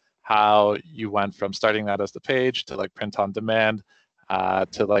of how you went from starting that as the page to like print on demand,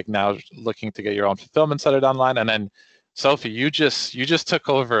 to like now looking to get your own fulfillment center online. And then Sophie, you just took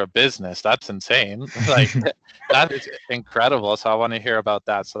over a business. That's insane. Like that is incredible. So I want to hear about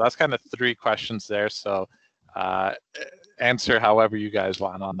that. So that's kind of 3 questions there. So answer however you guys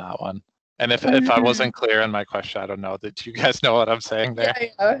want on that one. And if I wasn't clear in my question, I don't know. Did you guys know what I'm saying there?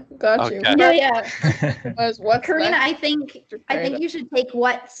 Yeah, got you. Okay. Yeah. Karina, next? I think you should take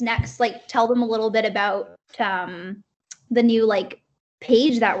what's next. Like, tell them a little bit about the new like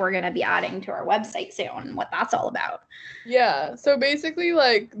page that we're going to be adding to our website soon, and what that's all about. Yeah, so basically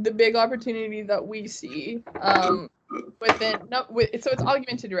like the big opportunity that we see so it's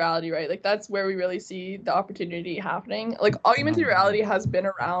augmented reality, right? Like that's where we really see the opportunity happening. Like augmented reality has been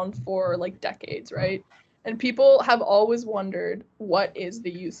around for like decades, right? And people have always wondered, what is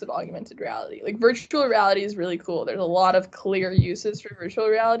the use of augmented reality? Like virtual reality is really cool. There's a lot of clear uses for virtual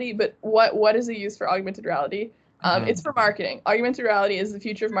reality, but what is the use for augmented reality? It's for marketing. Augmented reality is the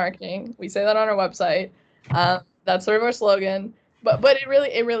future of marketing. We say that on our website. That's sort of our slogan. But it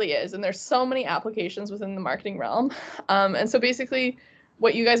really is. And there's so many applications within the marketing realm. And so basically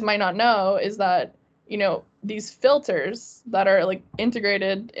what you guys might not know is that, these filters that are like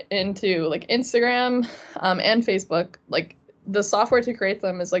integrated into like Instagram and Facebook, like the software to create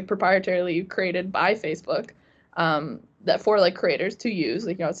them is like proprietarily created by Facebook, that for like creators to use,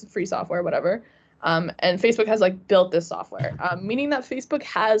 like, it's free software, whatever. And Facebook has like built this software, meaning that Facebook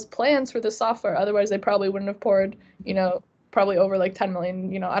has plans for this software. Otherwise they probably wouldn't have poured, probably over like 10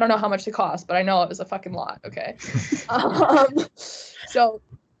 million, I don't know how much it cost, but I know it was a fucking lot. Okay. So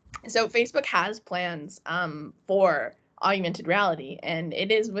Facebook has plans for augmented reality, and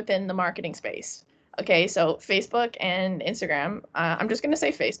it is within the marketing space. Okay, so Facebook and Instagram, I'm just going to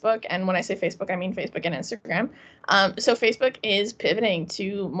say Facebook. And when I say Facebook, I mean Facebook and Instagram. So Facebook is pivoting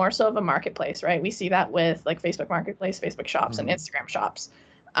to more so of a marketplace, right? We see that with like Facebook Marketplace, Facebook Shops, and Instagram Shops,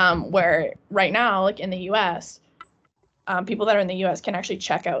 where right now, like in the US, people that are in the US can actually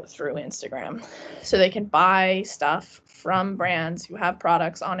check out through Instagram. So they can buy stuff from brands who have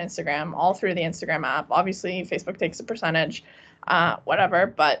products on Instagram, all through the Instagram app. Obviously, Facebook takes a percentage, whatever.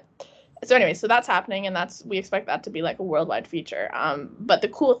 But so anyway, so that's happening, and we expect that to be like a worldwide feature. But the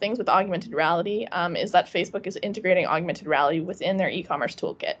cool things with augmented reality is that Facebook is integrating augmented reality within their e-commerce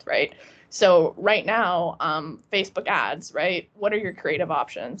toolkit, right? So right now, Facebook ads, right? What are your creative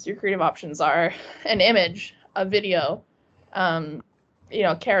options? Your creative options are an image, a video,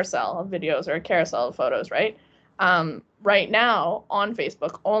 carousel of videos or a carousel of photos, right? Right now on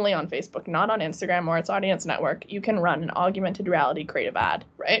Facebook, only on Facebook, not on Instagram or its audience network, you can run an augmented reality creative ad,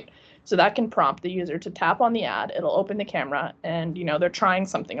 right? So that can prompt the user to tap on the ad. It'll open the camera and, they're trying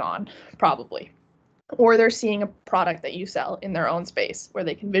something on, probably. Or they're seeing a product that you sell in their own space where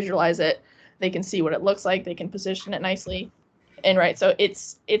they can visualize it. They can see what it looks like. They can position it nicely. And right, so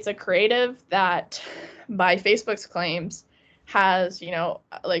it's a creative that by Facebook's claims has,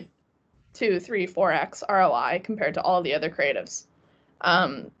 like 2, 3, 4x ROI compared to all the other creatives.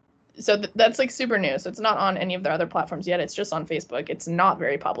 So that's like super new. So it's not on any of their other platforms yet. It's just on Facebook. It's not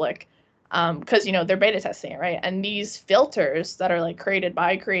very public because, they're beta testing it, right? And these filters that are like created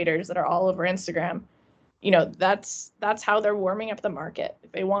by creators that are all over Instagram, that's how they're warming up the market.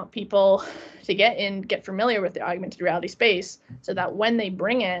 They want people to get familiar with the augmented reality space so that when they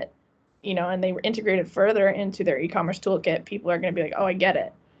bring it, and they integrate it further into their e-commerce toolkit, people are going to be like, oh, I get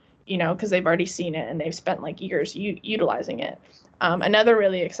it. Because they've already seen it and they've spent like years utilizing it. Another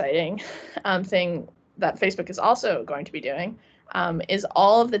really exciting thing that Facebook is also going to be doing is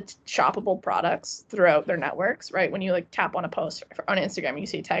all of the shoppable products throughout their networks, right? When you like tap on a post on Instagram, you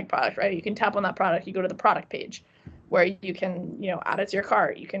see a tag product, right? You can tap on that product, you go to the product page where you can, add it to your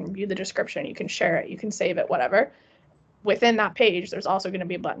cart, you can view the description, you can share it, you can save it, whatever. Within that page, there's also going to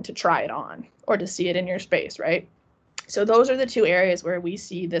be a button to try it on or to see it in your space, right? So those are the two areas where we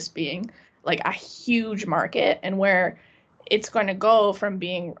see this being like a huge market, and where it's going to go from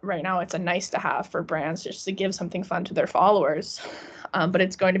being, right now it's a nice to have for brands just to give something fun to their followers, but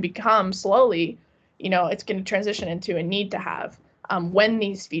it's going to become slowly, it's going to transition into a need to have when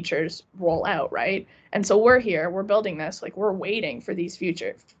these features roll out, right? And so we're building this, like we're waiting for these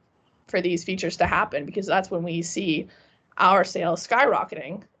features to happen, because that's when we see our sales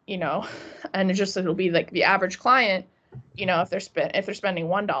skyrocketing, and it'll be like the average client, if they're spending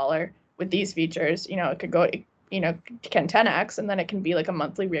 $1 with these features, it could go, can 10x, and then it can be like a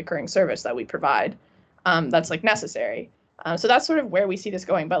monthly recurring service that we provide, that's like necessary. So that's sort of where we see this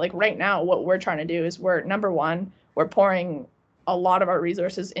going. But like right now, what we're trying to do is we're pouring a lot of our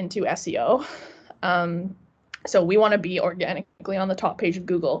resources into SEO. So we want to be organically on the top page of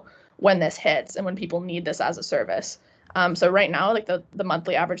Google when this hits and when people need this as a service. So right now, like the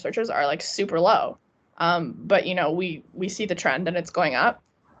monthly average searches are like super low. But we see the trend and it's going up.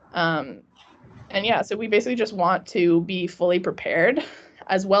 And yeah, so we basically just want to be fully prepared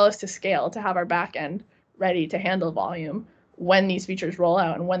as well as to scale to have our back end ready to handle volume when these features roll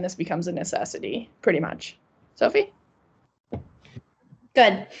out and when this becomes a necessity, pretty much. Sophie?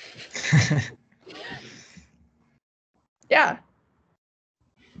 Good. Yeah.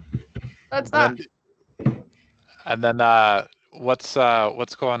 That's that. And then what's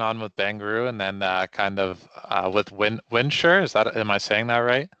going on with Bangaroo, and then with Windsure? Am I saying that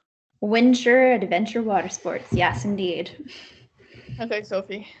right? Windsure Adventure Water Sports. Yes, indeed. Okay,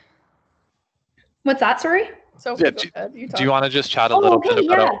 Sophie. What's that, sorry? Sophie, Yeah, go ahead. do you want to just chat a little bit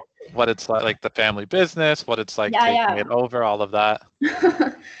about what it's like the family business, what it's like taking it over, all of that?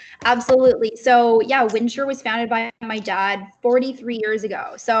 Absolutely. So yeah, Windsure was founded by my dad 43 years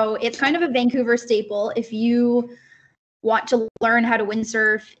ago. So it's kind of a Vancouver staple. If you want to learn how to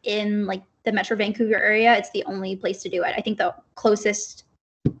windsurf in like the Metro Vancouver area, it's the only place to do it. I think the closest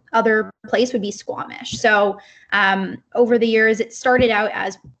other place would be Squamish. So over the years, it started out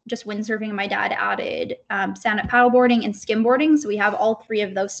as just windsurfing, and my dad added stand-up paddleboarding and skimboarding. So we have all three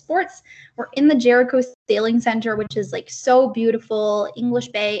of those sports. We're in the Jericho Sailing Center, which is like so beautiful. English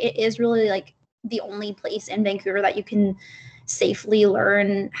Bay. It is really like the only place in Vancouver that you can safely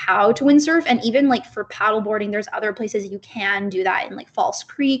learn how to windsurf. And even like for paddleboarding, there's other places you can do that in like False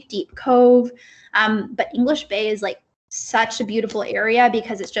Creek, Deep Cove. But English Bay is like such a beautiful area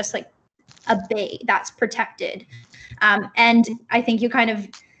because it's just like a bay that's protected. And I think you kind of,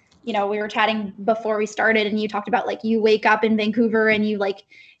 we were chatting before we started, and you talked about like you wake up in Vancouver and you like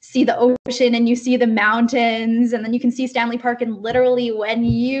see the ocean and you see the mountains, and then you can see Stanley Park. And literally when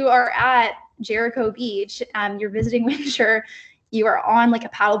you are at Jericho Beach, you're visiting Windsure, you are on like a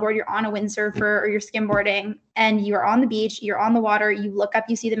paddleboard, you're on a windsurfer, or you're skimboarding, and you are on the beach, you're on the water, you look up,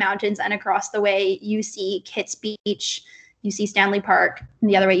 you see the mountains, and across the way you see Kitts Beach, you see Stanley Park, and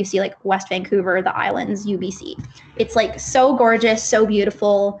the other way you see like West Vancouver, the islands, UBC. It's like so gorgeous, so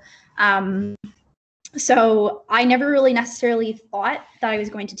beautiful. So I never really necessarily thought that I was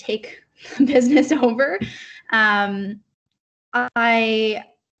going to take the business over. I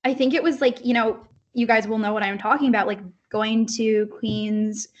think it was like, you guys will know what I'm talking about, like going to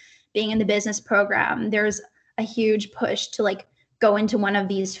Queen's, being in the business program. There's a huge push to like go into one of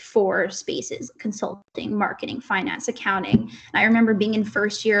these 4 spaces: consulting, marketing, finance, accounting. And I remember being in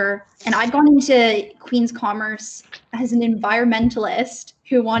first year, and I'd gone into Queen's Commerce as an environmentalist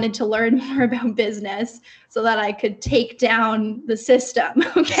who wanted to learn more about business so that I could take down the system.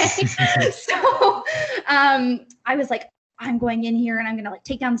 Okay. So I was like, I'm going in here and I'm going to like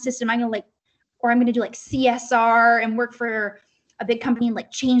take down the system. I'm going to do like CSR and work for a big company and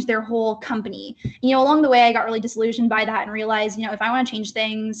like change their whole company. Along the way, I got really disillusioned by that and realized, if I want to change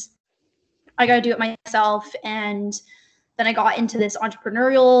things, I got to do it myself. And then I got into this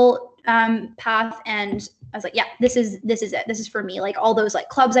entrepreneurial path, and I was like, yeah, this is it. This is for me. Like all those like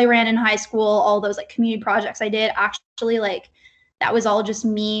clubs I ran in high school, all those like community projects I did, actually like that was all just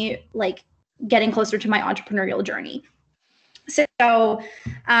me like getting closer to my entrepreneurial journey. So,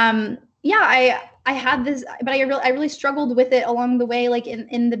 yeah, I had this, but I really struggled with it along the way, like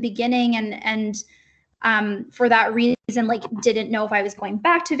in the beginning, and for that reason, like didn't know if I was going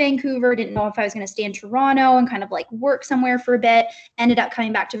back to Vancouver, didn't know if I was going to stay in Toronto and kind of like work somewhere for a bit. Ended up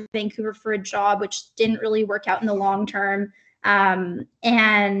coming back to Vancouver for a job, which didn't really work out in the long term.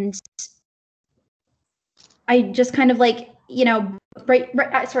 And I just kind of like, you know,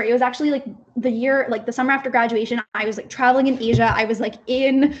 sorry, it was actually like the summer after graduation, I was like traveling in Asia. I was like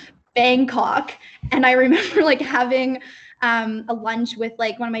in Bangkok, and I remember like having a lunch with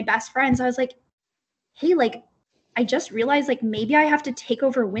like one of my best friends. I was like, hey, like, I just realized like maybe I have to take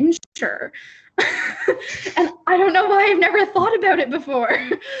over Windsure. And I don't know why I've never thought about it before.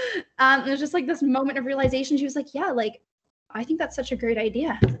 It was just like this moment of realization. She was like, yeah, like, I think that's such a great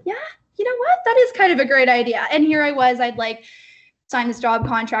idea. Yeah, you know what? That is kind of a great idea. And here I was, I'd like signed this job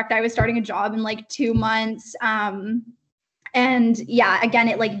contract. I was starting a job in like 2 months. And yeah, again,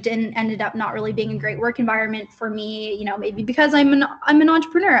 it like ended up not really being a great work environment for me, you know, maybe because I'm an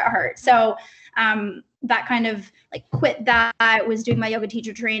entrepreneur at heart. So that kind of like quit that, was doing my yoga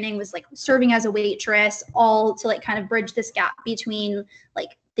teacher training, was like serving as a waitress, all to like kind of bridge this gap between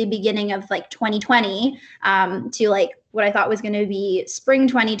like the beginning of like 2020 to like what I thought was going to be spring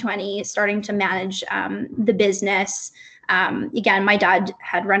 2020, starting to manage the business. Again, my dad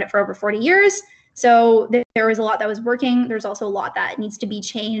had run it for over 40 years. So there was a lot that was working. There's also a lot that needs to be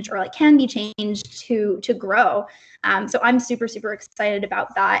changed or like can be changed to grow. So I'm super, super excited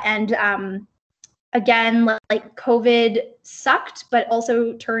about that. And again, like COVID sucked, but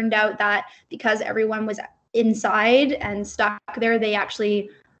also turned out that because everyone was inside and stuck there, they actually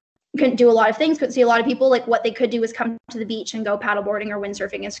couldn't do a lot of things, couldn't see a lot of people. Like what they could do was come to the beach and go paddleboarding or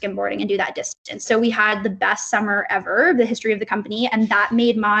windsurfing and skimboarding and do that distance. So we had the best summer ever, the history of the company. And that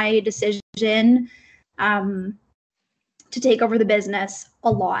made my decision to take over the business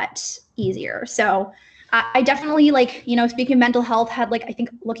a lot easier. So I definitely, like, you know, speaking of mental health, had like, I think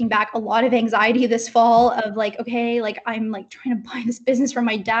looking back, a lot of anxiety this fall of like, okay, like I'm like trying to buy this business from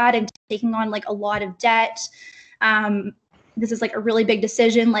my dad and taking on like a lot of debt. This is like a really big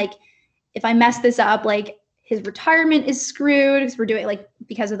decision. Like if I mess this up, like his retirement is screwed because we're doing like,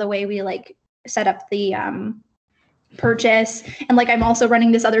 because of the way we like set up the purchase. And like, I'm also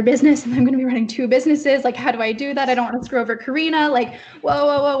running this other business and I'm going to be running 2 businesses. Like, how do I do that? I don't want to screw over Karina. Like,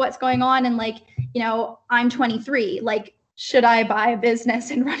 whoa, what's going on? And like, you know, I'm 23, like, should I buy a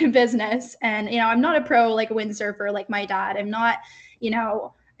business and run a business? And, you know, I'm not a pro, like a windsurfer, like my dad. I'm not, you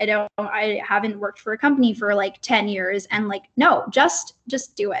know, I haven't worked for a company for like 10 years and like, no, just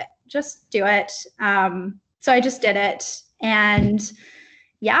do it. Just do it. So I just did it. And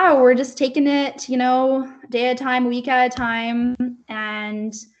yeah, we're just taking it, you know, day at a time, week at a time.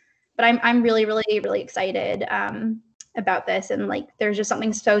 But I'm really, really, really excited about this. And like, there's just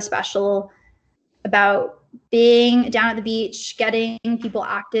something so special about being down at the beach, getting people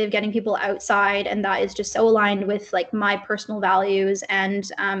active, getting people outside. And that is just so aligned with like my personal values.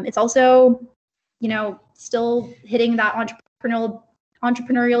 And it's also, you know, still hitting that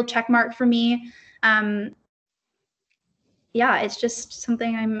entrepreneurial check mark for me. Yeah, it's just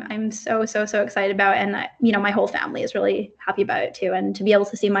something I'm so excited about. And you know, my whole family is really happy about it too. And to be able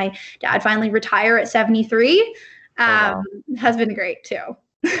to see my dad finally retire at 73 has been great too.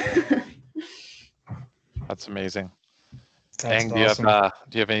 That's amazing. That's Dang, awesome.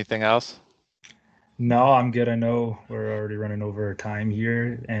 Do you have anything else? No, I'm good. I know we're already running over time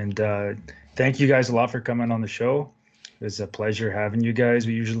here. And thank you guys a lot for coming on the show. It was a pleasure having you guys.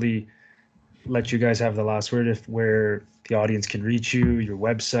 We usually let you guys have the last word if where the audience can reach you, your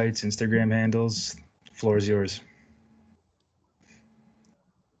websites, Instagram handles. The floor is yours.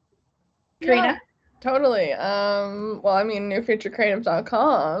 Karina? Yeah, totally. Well, I mean,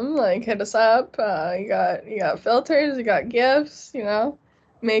 newfuturecreative.com, like hit us up. You got filters, you got gifts, you know,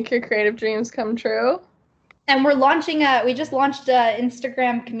 make your creative dreams come true. And we just launched a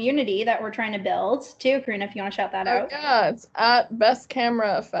Instagram community that we're trying to build too, Karina, if you want to shout that out. Yeah, it's at Best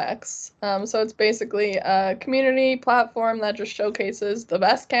Camera Effects. So it's basically a community platform that just showcases the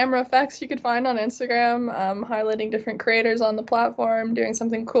best camera effects you could find on Instagram, highlighting different creators on the platform, doing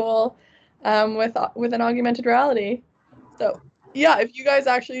something cool with an augmented reality. So yeah, if you guys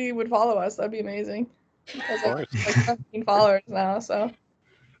actually would follow us, that'd be amazing. Because I have like 17 followers now, so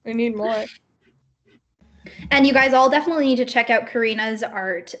we need more. And you guys all definitely need to check out Karina's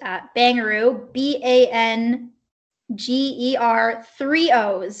art at Bangaroo, BANGER 3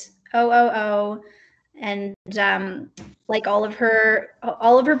 O's, OOO, and like all of her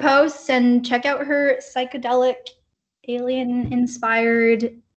posts, and check out her psychedelic alien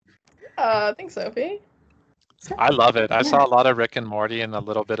inspired. Thanks, Sophie. I love it. I saw a lot of Rick and Morty and a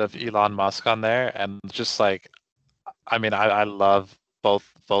little bit of Elon Musk on there, and just like, I mean, I love both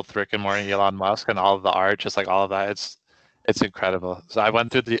Rick and Morty and Elon Musk and all of the art, just like all of that. It's incredible. So I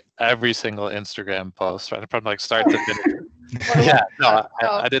went through every single Instagram post, right, from like start to finish. Yeah, no,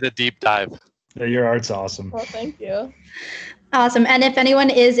 I did a deep dive. Yeah, your art's awesome. Well, thank you. Awesome. And if anyone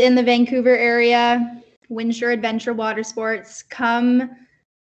is in the Vancouver area, Windsure Adventure Water Sports. Come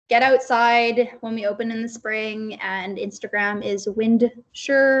get outside when we open in the spring, and Instagram is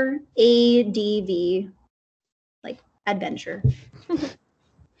Windsure ADV, like adventure.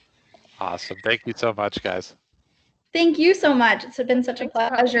 Awesome. Thank you so much, guys. Thank you so much. It's been such a Thanks for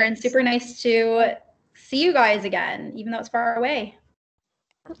having pleasure and us. super nice to see you guys again, even though it's far away.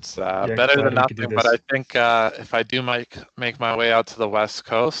 It's Yeah, better glad than we could do nothing, but I this. think if I do make my way out to the West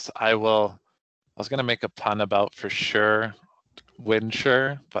Coast, I will. I was gonna make a pun about for sure,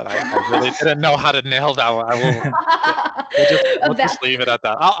 Windsure, but I really didn't know how to nail that one. I will. We'll just leave it at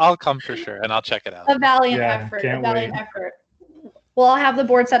that. I'll come for sure, and I'll check it out. A valiant Yeah, effort. can't A valiant wait. effort. Well, I'll have the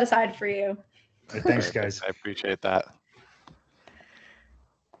board set aside for you. Thanks, guys. I appreciate that.